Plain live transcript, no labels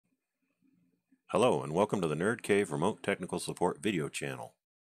Hello and welcome to the Nerd Cave Remote Technical Support video channel.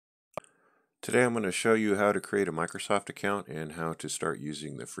 Today I'm going to show you how to create a Microsoft account and how to start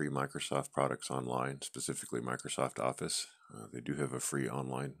using the free Microsoft products online, specifically Microsoft Office. They do have a free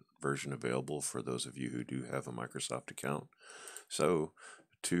online version available for those of you who do have a Microsoft account. So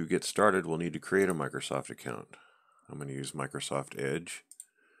to get started, we'll need to create a Microsoft account. I'm going to use Microsoft Edge,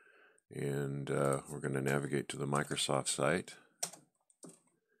 and we're going to navigate to the Microsoft site.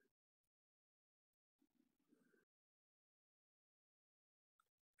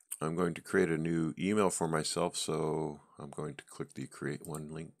 I'm going to create a new email for myself, so I'm going to click the Create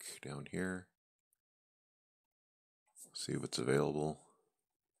One link down here. See what's available.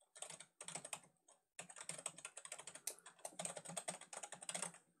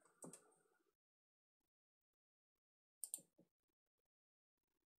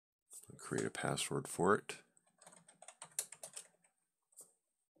 Create a password for it.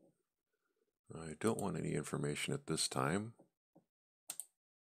 I don't want any information at this time.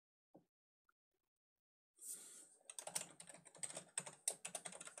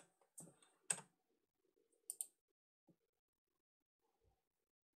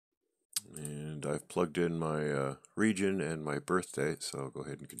 And I've plugged in my region and my birth date, so I'll go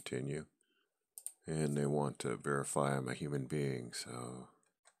ahead and continue. And they want to verify I'm a human being, so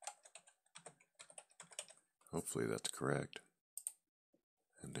hopefully that's correct.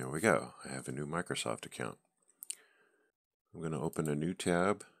 And there we go. I have a new Microsoft account. I'm going to open a new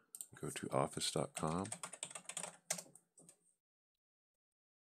tab, go to office.com.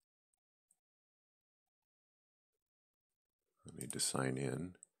 I need to sign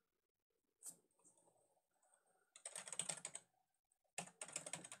in.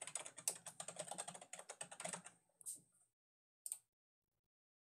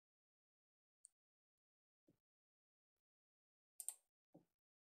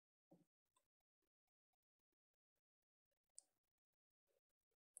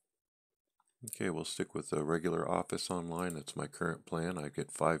 Okay, we'll stick with the regular Office Online. That's my current plan. I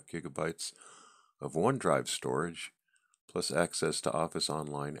get 5 gigabytes of OneDrive storage plus access to Office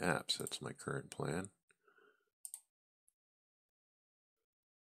Online apps. That's my current plan.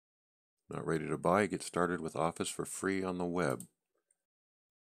 Not ready to buy? Get started with Office for free on the web.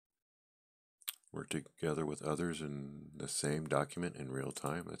 Work together with others in the same document in real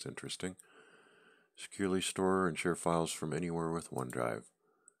time. That's interesting. Securely store and share files from anywhere with OneDrive.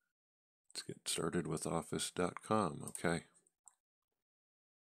 Let's get started with office.com. Okay.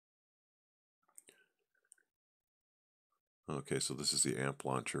 Okay, so this is the AMP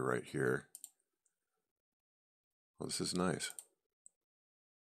launcher right here. Well, this is nice.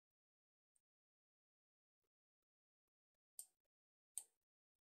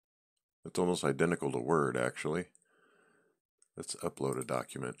 It's almost identical to Word, actually. Let's upload a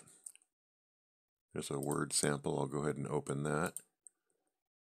document. There's a Word sample. I'll go ahead and open that.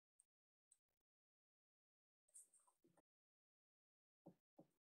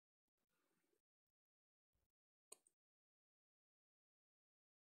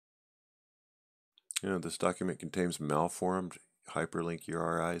 This document contains malformed hyperlink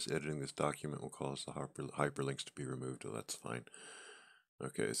URIs. Editing this document will cause the hyperlinks to be removed. Oh, that's fine.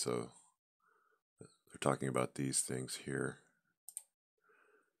 Okay, so they're talking about these things here.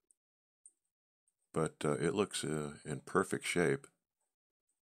 But it looks in perfect shape.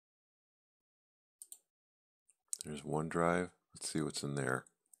 There's OneDrive. Let's see what's in there.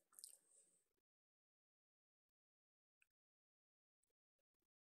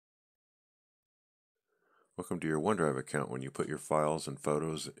 Welcome to your OneDrive account. When you put your files and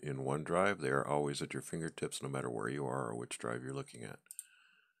photos in OneDrive, they are always at your fingertips no matter where you are or which drive you're looking at.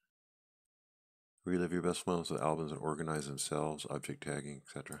 Relive your best moments with albums and organize themselves, object tagging,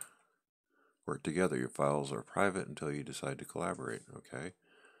 etc. Work together. Your files are private until you decide to collaborate. Okay.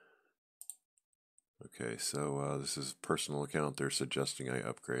 Okay, so this is a personal account. They're suggesting I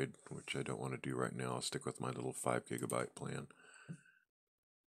upgrade, which I don't want to do right now. I'll stick with my little 5 gigabyte plan.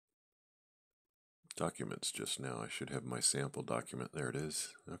 Documents just now. I should have my sample document. There it is.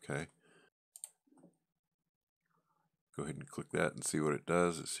 Okay. Go ahead and click that and see what it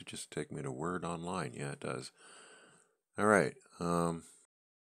does. It should just take me to Word Online. Yeah, it does. All right. I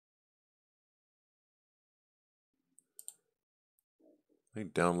can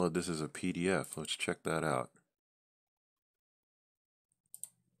download this as a PDF. Let's check that out.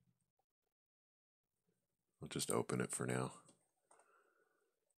 I'll just open it for now.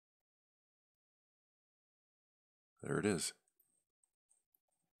 There it is.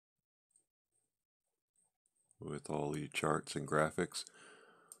 With all the charts and graphics.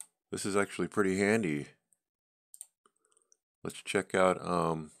 This is actually pretty handy. Let's check out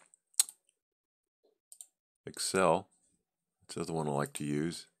Excel. That's the other one I like to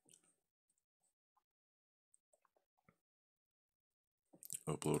use.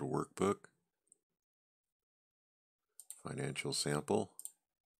 Upload a workbook. Financial sample.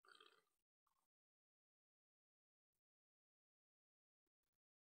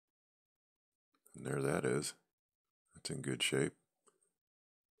 And there that is. That's in good shape.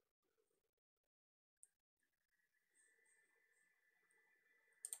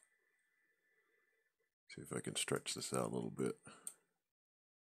 See if I can stretch this out a little bit.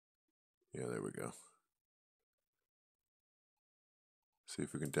 Yeah, there we go. See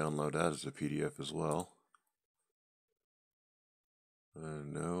if we can download that as a PDF as well.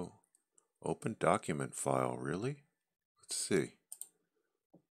 No. Open document file, really? Let's see.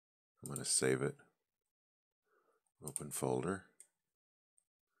 I'm going to save it. Open folder.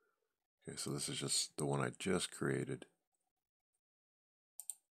 Okay, so this is just the one I just created.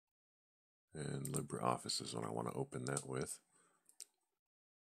 And LibreOffice is what I want to open that with.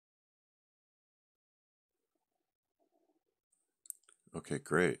 Okay,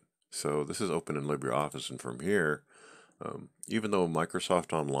 great. So this is open in LibreOffice, and from here, even though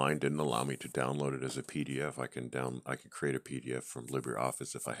Microsoft Online didn't allow me to download it as a PDF, I can create a PDF from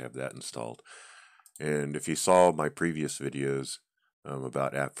LibreOffice if I have that installed. And if you saw my previous videos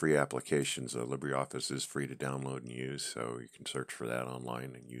about free applications, LibreOffice is free to download and use, so you can search for that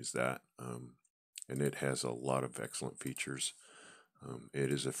online and use that. And it has a lot of excellent features.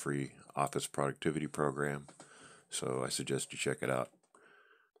 It is a free office productivity program, so I suggest you check it out.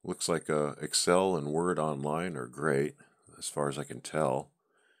 Looks like Excel and Word Online are great, as far as I can tell.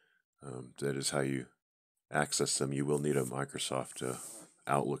 That is how you access them. You will need a Microsoft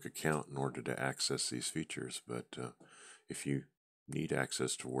Outlook account in order to access these features, but if you need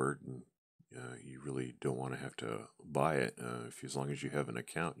access to Word and you really don't want to have to buy it, as long as you have an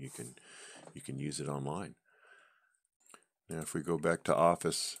account, you can use it online. Now, if we go back to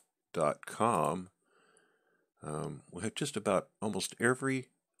Office.com, we have just about almost every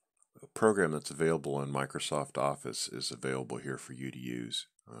program that's available in Microsoft Office is available here for you to use.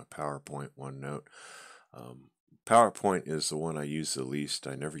 PowerPoint, OneNote. PowerPoint is the one I use the least.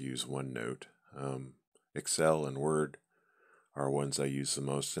 I never use OneNote. Excel and Word are ones I use the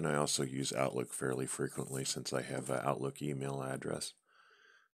most, and I also use Outlook fairly frequently since I have an Outlook email address.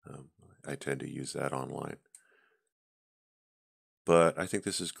 I tend to use that online. But I think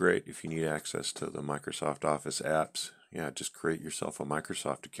this is great if you need access to the Microsoft Office apps. Yeah, just create yourself a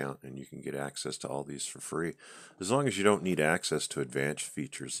Microsoft account and you can get access to all these for free. As long as you don't need access to advanced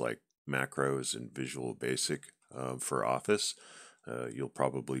features like macros and Visual Basic for Office, you'll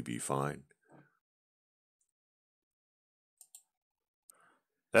probably be fine.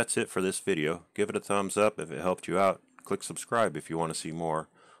 That's it for this video. Give it a thumbs up if it helped you out. Click subscribe if you want to see more.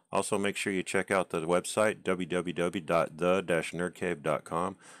 Also, make sure you check out the website,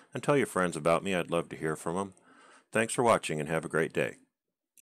 www.the-nerdcave.com, and tell your friends about me. I'd love to hear from them. Thanks for watching and have a great day.